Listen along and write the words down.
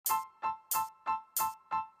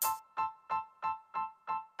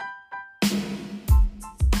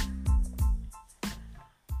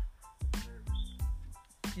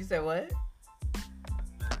said what?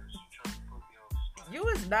 You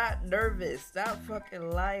was not nervous. Stop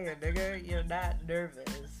fucking lying, nigga. You're not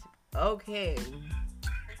nervous. Okay.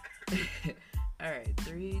 Alright,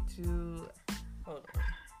 3, 2. Hold on.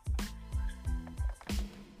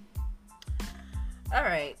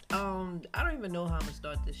 Alright, I don't even know how I'm gonna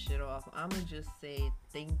start this shit off. I'm gonna just say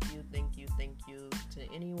thank you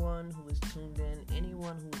to anyone who is tuned in,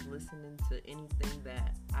 anyone who's listening to anything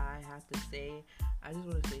that I have to say. I just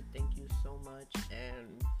want to say thank you so much.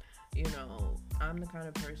 And you know, I'm the kind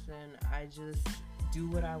of person, I just do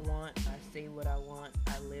what I want, I say what I want,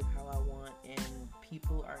 I live how I want, and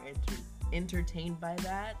people are entertained by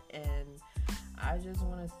that. And I just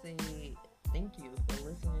want to say thank you for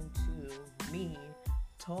listening to me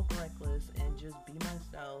talk reckless and just be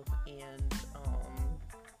myself. And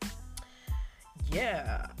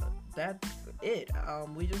yeah, that's it.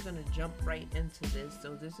 We're just gonna jump right into this.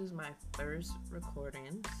 So this is my first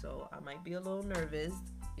recording, so I might be a little nervous.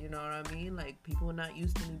 You know what I mean? Like, people are not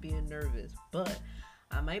used to me being nervous, but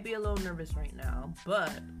I might be a little nervous right now,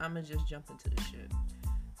 but I'm gonna just jump into the shit.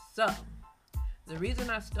 So, the reason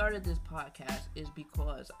I started this podcast is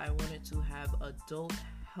because I wanted to have adult,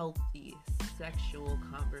 healthy, sexual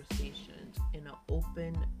conversations in an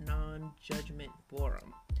open, non-judgment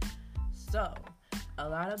forum. So, a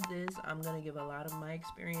lot of this, I'm going to give a lot of my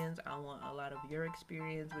experience. I want a lot of your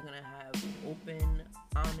experience. We're going to have open,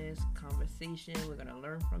 honest conversation. We're going to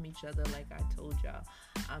learn from each other. Like I told y'all,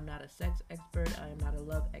 I'm not a sex expert. I am not a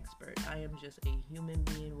love expert. I am just a human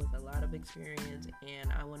being with a lot of experience,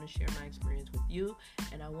 and I want to share my experience with you,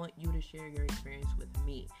 and I want you to share your experience with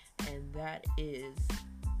me. And that is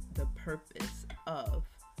the purpose of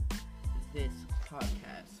this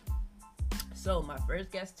podcast. So my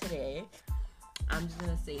first guest today, I'm just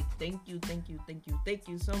going to say thank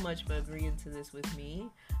you so much for agreeing to this with me.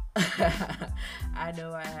 I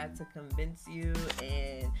know I had to convince you,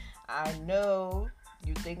 and I know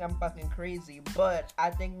you think I'm fucking crazy, but I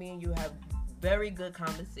think me and you have very good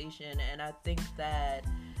conversation, and I think that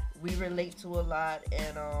we relate to a lot.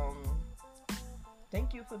 And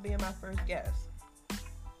thank you for being my first guest.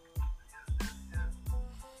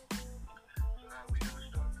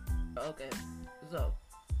 Okay, so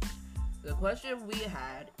the question we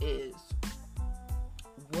had is,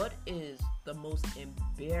 what is the most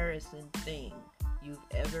embarrassing thing you've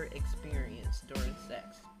ever experienced during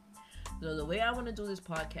sex? So the way I want to do this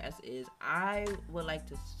podcast is, I would like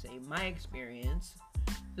to say my experience.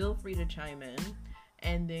 Feel free to chime in,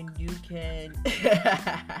 and then you can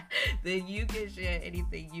share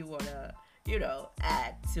anything you want to,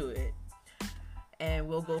 add to it, and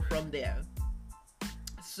we'll go from there.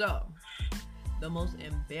 So, the most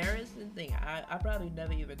embarrassing thing, I probably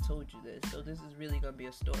never even told you this, so this is really going to be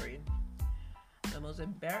a story. The most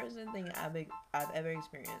embarrassing thing I've ever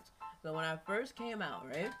experienced. So when I first came out,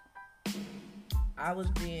 right, I was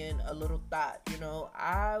being a little thought,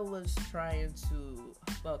 I was trying to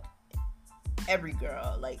fuck every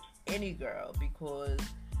girl, like any girl, because,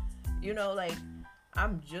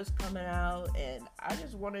 I'm just coming out, and I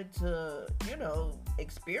just wanted to,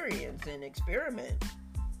 experience and experiment.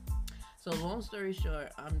 So long story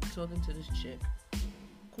short, I'm talking to this chick,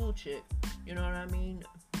 cool chick, you know what I mean?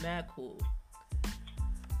 Mad cool.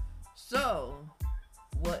 So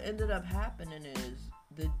what ended up happening is,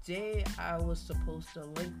 the day I was supposed to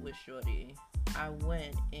link with shorty, I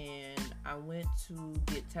went to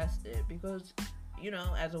get tested, because,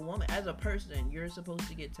 as a woman, as a person, you're supposed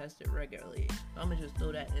to get tested regularly. So I'm gonna just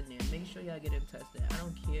throw that in there. Make sure y'all getting tested. I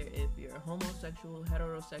don't care if you're homosexual,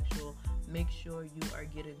 heterosexual, make sure you are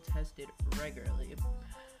getting tested regularly.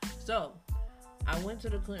 So I went to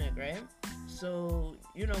the clinic, right? So,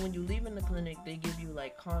 when you leave in the clinic, they give you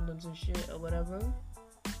like condoms and shit or whatever.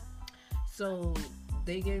 So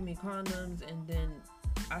they gave me condoms, and then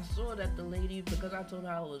I saw that the lady, because I told her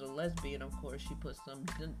I was a lesbian, of course, she put some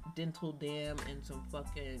dental dam and some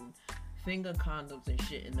fucking finger condoms and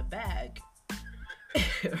shit in the bag.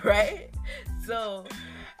 Right? So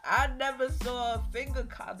I never saw finger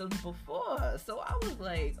condoms before. So I was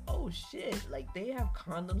like, oh shit, like they have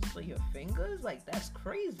condoms for your fingers? Like, that's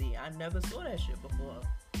crazy. I never saw that shit before.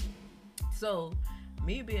 So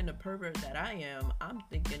me being the pervert that I am, I'm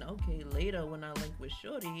thinking, okay, later when I link with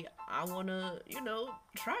shorty, I wanna,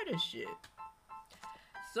 try this shit.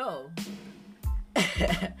 So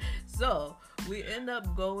we end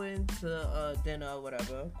up going to dinner or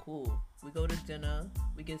whatever. Cool. We go to dinner.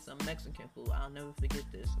 We get some Mexican food. I'll never forget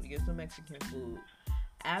this. We get some Mexican food.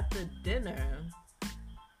 After dinner,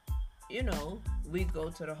 we go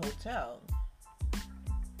to the hotel.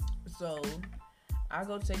 So I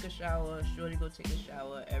go take a shower. Shorty go take a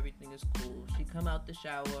shower. Everything is cool. She come out the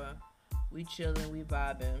shower. We chilling. We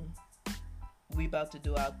vibing. We about to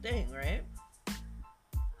do our thing, right?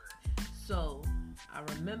 So I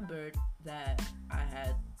remembered that I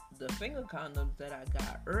had the finger condoms that I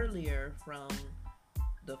got earlier from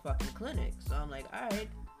the fucking clinic. So I'm like, all right.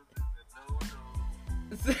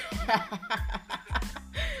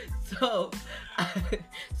 so,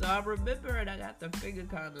 so I remembered I got the finger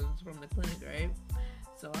condoms from the clinic, right?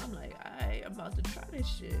 So I'm like, alright, I'm about to try this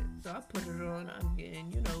shit. So I put it on. I'm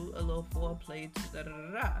getting, a little foreplay. Da da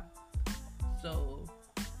da da. So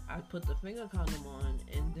I put the finger condom on,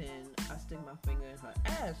 and then I stick my finger in her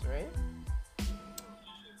ass, right?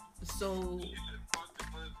 So.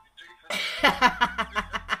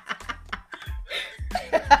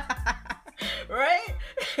 Right?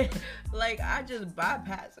 Like, I just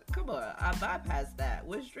bypassed it. Come on, I bypassed that.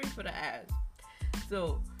 Went straight for the ass.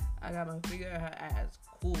 So I got my finger in her ass.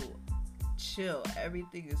 Cool. Chill.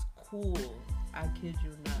 Everything is cool. I kid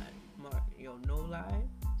you not. Mark, no lie.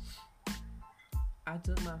 I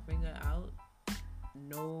took my finger out.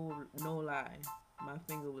 No lie. My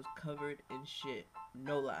finger was covered in shit.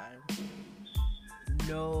 No lie.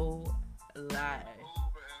 No lie.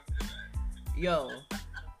 Yo.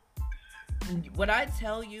 When I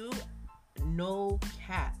tell you, no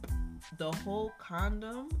cap. The whole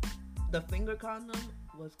condom, the finger condom,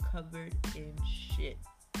 was covered in shit.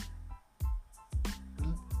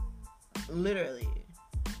 Literally.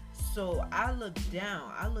 So I look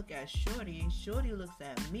down. I look at Shorty. Shorty looks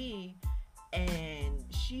at me. And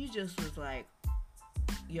she just was like,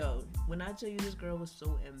 yo, when I tell you this girl was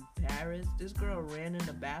so embarrassed, this girl ran in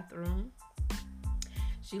the bathroom.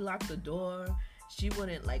 She locked the door. She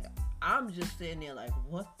wouldn't, like, I'm just sitting there like,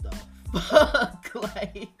 what the fuck?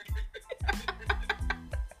 Like,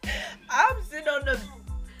 I'm sitting on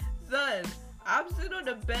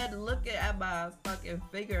the bed looking at my fucking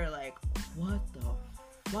finger like, what the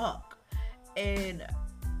fuck? And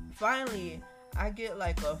finally, I get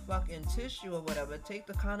like a fucking tissue or whatever, take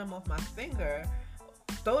the condom off my finger,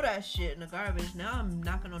 throw that shit in the garbage. Now I'm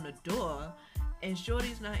knocking on the door, and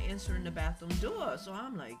Shorty's not answering the bathroom door. So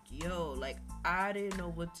I'm like, yo, like, I didn't know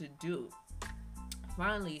what to do.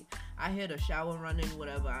 Finally, I hear the shower running,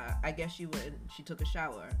 whatever. I guess she took a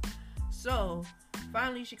shower. So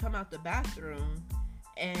finally she come out the bathroom,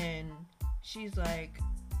 and she's like,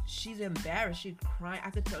 she's embarrassed. She's crying. I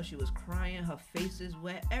could tell she was crying. Her face is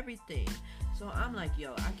wet, everything. So I'm like,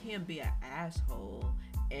 yo, I can't be an asshole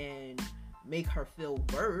and make her feel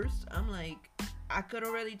worse. I'm like, I could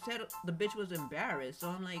already tell the bitch was embarrassed. So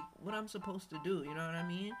I'm like, what I'm supposed to do? You know what I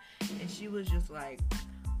mean? And she was just like,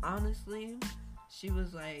 honestly, she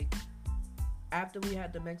was like, after we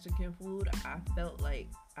had the Mexican food, I felt like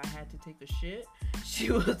I had to take a shit.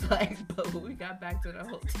 She was like, but when we got back to the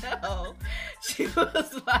hotel, she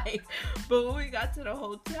was like, but when we got to the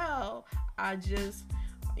hotel, I just,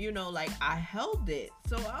 like, I held it.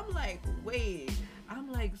 So I'm like, wait. I'm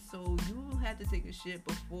like, so you had to take a shit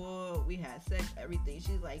before we had sex, everything.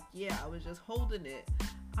 She's like, yeah, I was just holding it.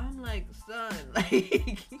 I'm like, son,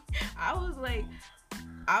 like, I was like,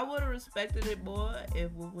 I would have respected it more if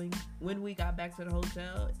when we got back to the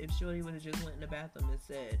hotel, if Shorty would have just went in the bathroom and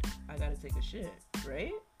said, I gotta take a shit,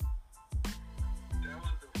 right? That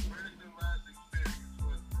was the first and last experience,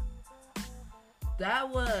 wasn't it?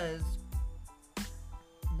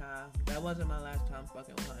 That wasn't my last time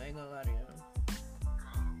fucking with her. I ain't gonna lie to you.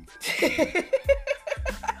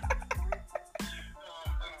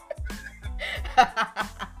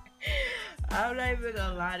 I'm not even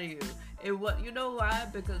gonna lie to you. You know why?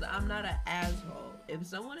 Because I'm not an asshole. If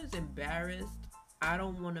someone is embarrassed, I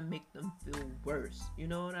don't want to make them feel worse. You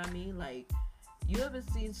know what I mean? Like, you ever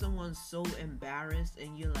seen someone so embarrassed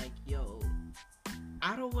and you're like, yo,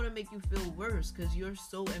 I don't want to make you feel worse because you're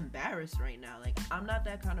so embarrassed right now. Like, I'm not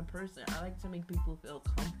that kind of person. I like to make people feel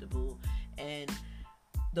comfortable. And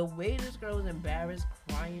the way this girl was embarrassed,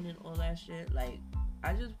 crying and all that shit, like,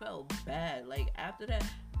 I just felt bad. Like, after that,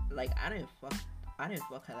 like, I didn't fuck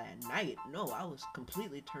her that night. No, I was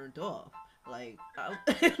completely turned off. Like,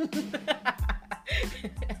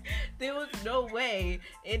 there was no way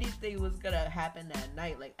anything was gonna happen that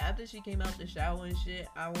night. Like, after she came out the shower and shit,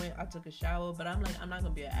 I took a shower, but I'm like, I'm not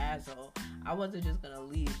gonna be an asshole. I wasn't just gonna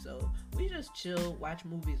leave. So we just chill, watch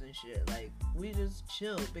movies and shit. Like, we just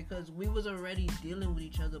chill because we was already dealing with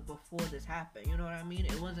each other before this happened. You know what I mean?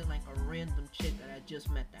 It wasn't like a random chick that I just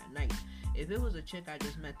met that night. If it was a chick I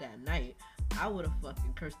just met that night, I would have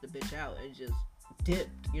fucking cursed the bitch out and just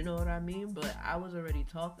dipped, you know what I mean? But I was already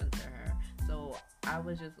talking to her, so I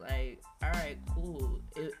was just like, all right, cool,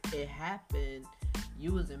 it happened,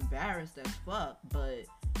 you was embarrassed as fuck, but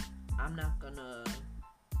I'm not gonna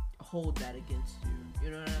hold that against you.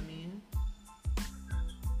 You know what I mean?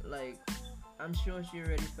 Like, I'm sure she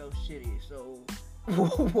already felt shitty, so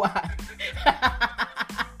why?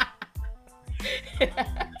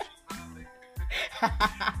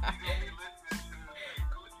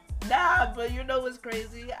 Nah, but you know what's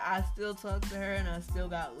crazy? I still talk to her and I still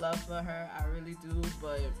got love for her. I really do,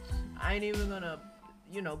 but I ain't even gonna,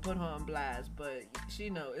 put her on blast. But she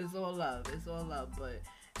know it's all love. It's all love. But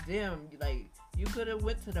damn, like, you could have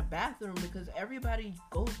went to the bathroom because everybody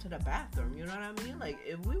goes to the bathroom. You know what I mean? Like,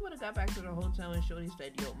 if we would have got back to the hotel and Shorty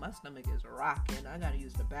said, yo, my stomach is rocking, I gotta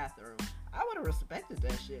use the bathroom, I would have respected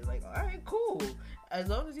that shit. Like, all right, cool. As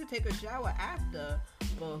long as you take a shower after.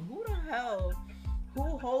 But who the hell,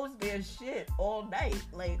 who holds their shit all night?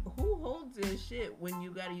 Like, who holds their shit when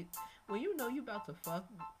you know you about to fuck,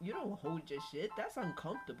 you don't hold your shit. That's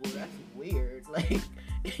uncomfortable. That's weird. Like,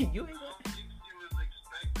 you ain't gonna...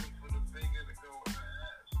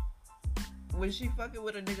 When she fucking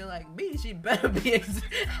with a nigga like me, she better be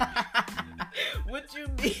what you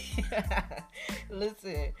mean?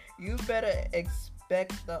 Listen, you better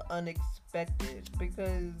expect the unexpected,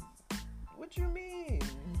 because what you mean?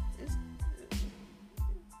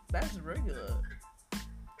 That's regular.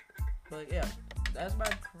 But yeah, that's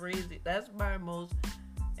my most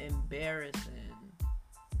embarrassing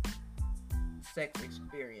sex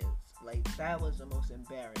experience. Like, that was the most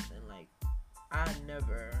embarrassing. Like, I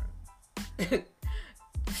never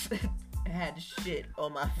had shit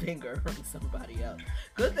on my finger from somebody else.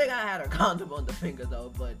 Good thing I had a condom on the finger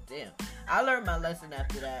though, but damn. I learned my lesson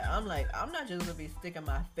after that. I'm like, I'm not just gonna be sticking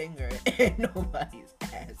my finger in nobody's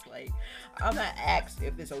ass. Like, I'm gonna ask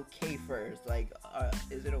if it's okay first. Like,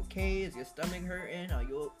 is it okay? Is your stomach hurting? Are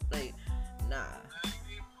you, like, nah.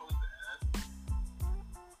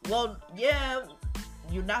 Well, yeah,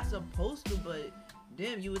 you're not supposed to, but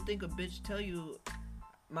damn, you would think a bitch tell you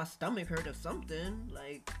my stomach hurt or something.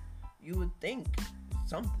 Like, you would think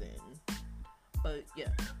something. But yeah.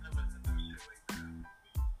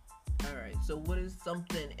 Alright, so what is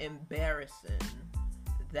something embarrassing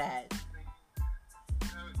that... I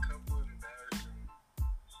have a couple of embarrassing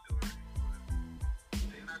stories, but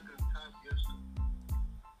they're not gonna top your story.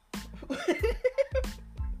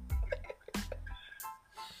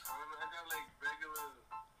 I got like regular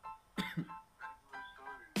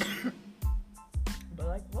stories. But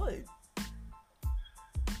like what?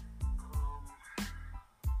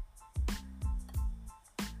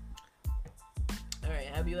 Alright,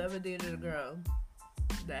 have you ever dated a girl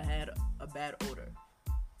that had a bad odor?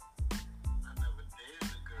 I never dated a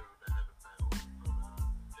girl that had a bad odor, but I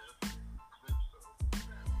definitely clipped her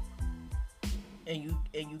bad odor. And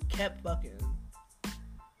you kept fucking.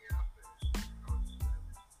 Yeah, I finished. I was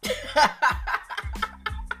savage.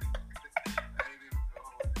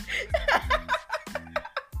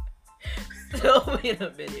 So wait a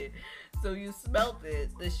minute. So you smelt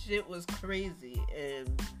it, the shit was crazy,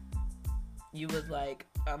 and you was like,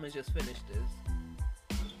 I'ma just finish this.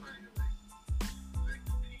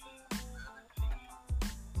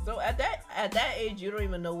 So at that age, you don't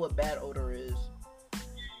even know what bad odor is. Yeah,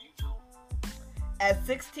 you do. At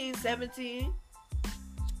 16, 17,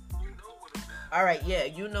 You know what a bad alright, yeah,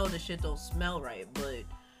 you know the shit don't smell right, but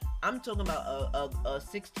I'm talking about a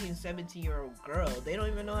 16, 17-year-old girl. They don't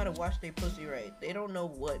even know how to wash their pussy right. They don't know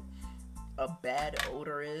what a bad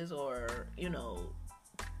odor is, or,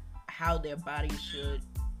 how their body should.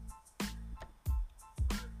 I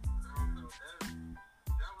don't know.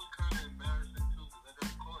 That was kind of embarrassing too, because I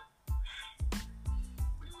got caught.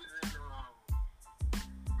 We was in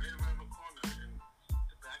right around the corner in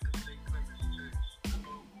the back of St. Clement's Church. I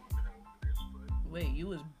know I'm going down with this, but Wait, you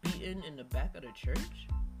was beaten in the back of the church?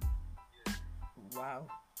 yeah, Wow.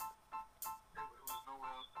 there was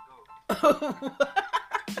nowhere else to go.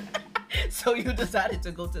 So you decided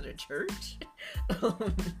to go to the church? I ain't have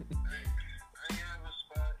a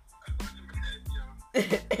spot. I wasn't that young.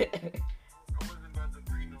 I wasn't about to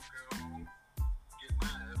bring no girl home, get my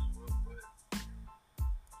ass whooped, but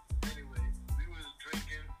anyway, we was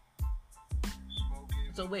drinking,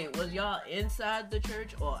 smoking. So wait, was y'all inside the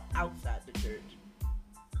church or outside the church?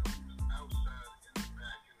 Outside in the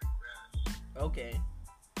back in the grass. Okay.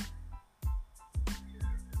 Yeah,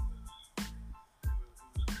 it was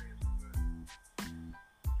crazy, but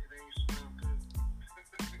it ain't smell good.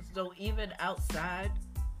 So even outside,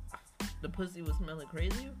 the pussy was smelling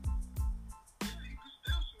crazy? Yeah, you can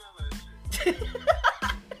still smell that shit.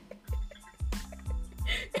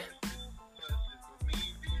 But me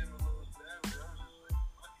being a little savage, I was just like,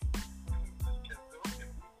 fuck it. Just kept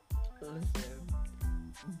going. Listen,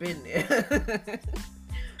 Been there.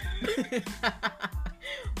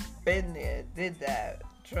 Been there, did that.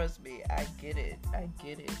 Trust me, I get it. I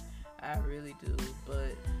get it. I really do.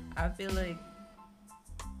 But I feel like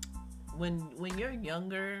when you're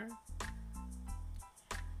younger,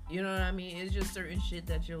 you know what I mean? It's just certain shit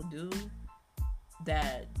that you'll do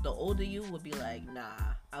that the older you would be like, nah,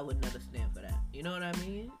 I would never stand for that. You know what I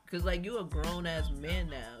mean? Because, like, you a grown-ass man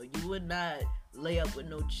now. You would not lay up with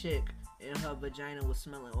no chick and her vagina was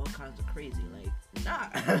smelling all kinds of crazy. Like, nah.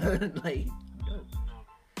 Like, no.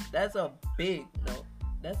 That's a big no.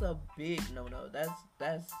 That's a big no-no. That's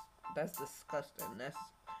disgusting. That's,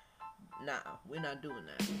 nah, we're not doing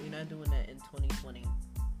that. We're not doing that in 2020.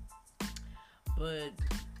 But,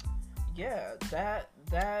 yeah, that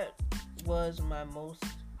was my most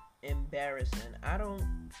embarrassing.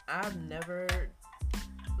 I've never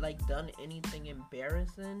like done anything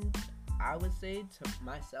embarrassing, I would say, to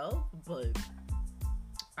myself, but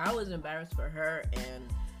I was embarrassed for her, and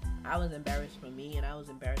I was embarrassed for me, and I was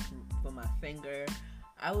embarrassed for my finger.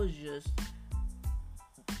 I was just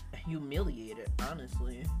humiliated,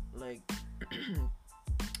 honestly, like,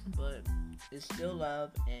 but it's still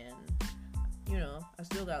love, and you know, I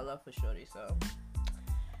still got love for shorty. So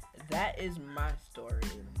that is my story.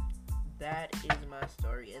 That is my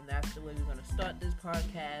story. And that's the way we're going to start this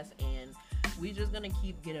podcast. And we're just going to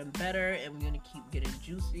keep getting better. And we're going to keep getting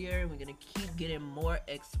juicier. And we're going to keep getting more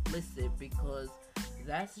explicit. Because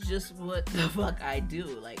that's just what the fuck I do.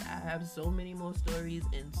 Like, I have so many more stories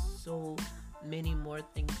and so many more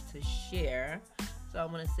things to share. So I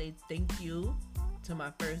want to say thank you to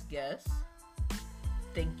my first guest.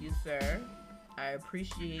 Thank you, sir. I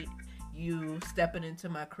appreciate you stepping into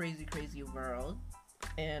my crazy, crazy world,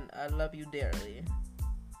 and I love you dearly.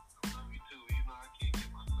 I love you too. You know I can't get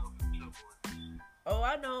myself in trouble with this. Oh,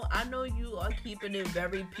 I know you are keeping it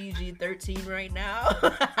very PG-13 right now.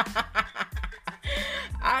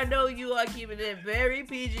 I know you are keeping it very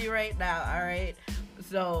PG right now, alright?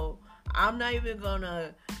 So, I'm not even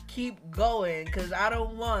gonna keep going, because I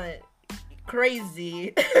don't want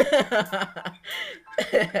crazy.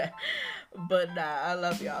 But nah, I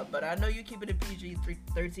love y'all. But I know you keep it a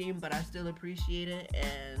PG-13, but I still appreciate it.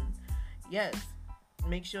 And yes,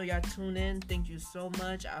 make sure y'all tune in. Thank you so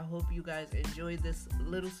much. I hope you guys enjoyed this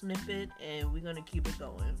little snippet, and we're gonna keep it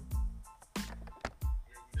going.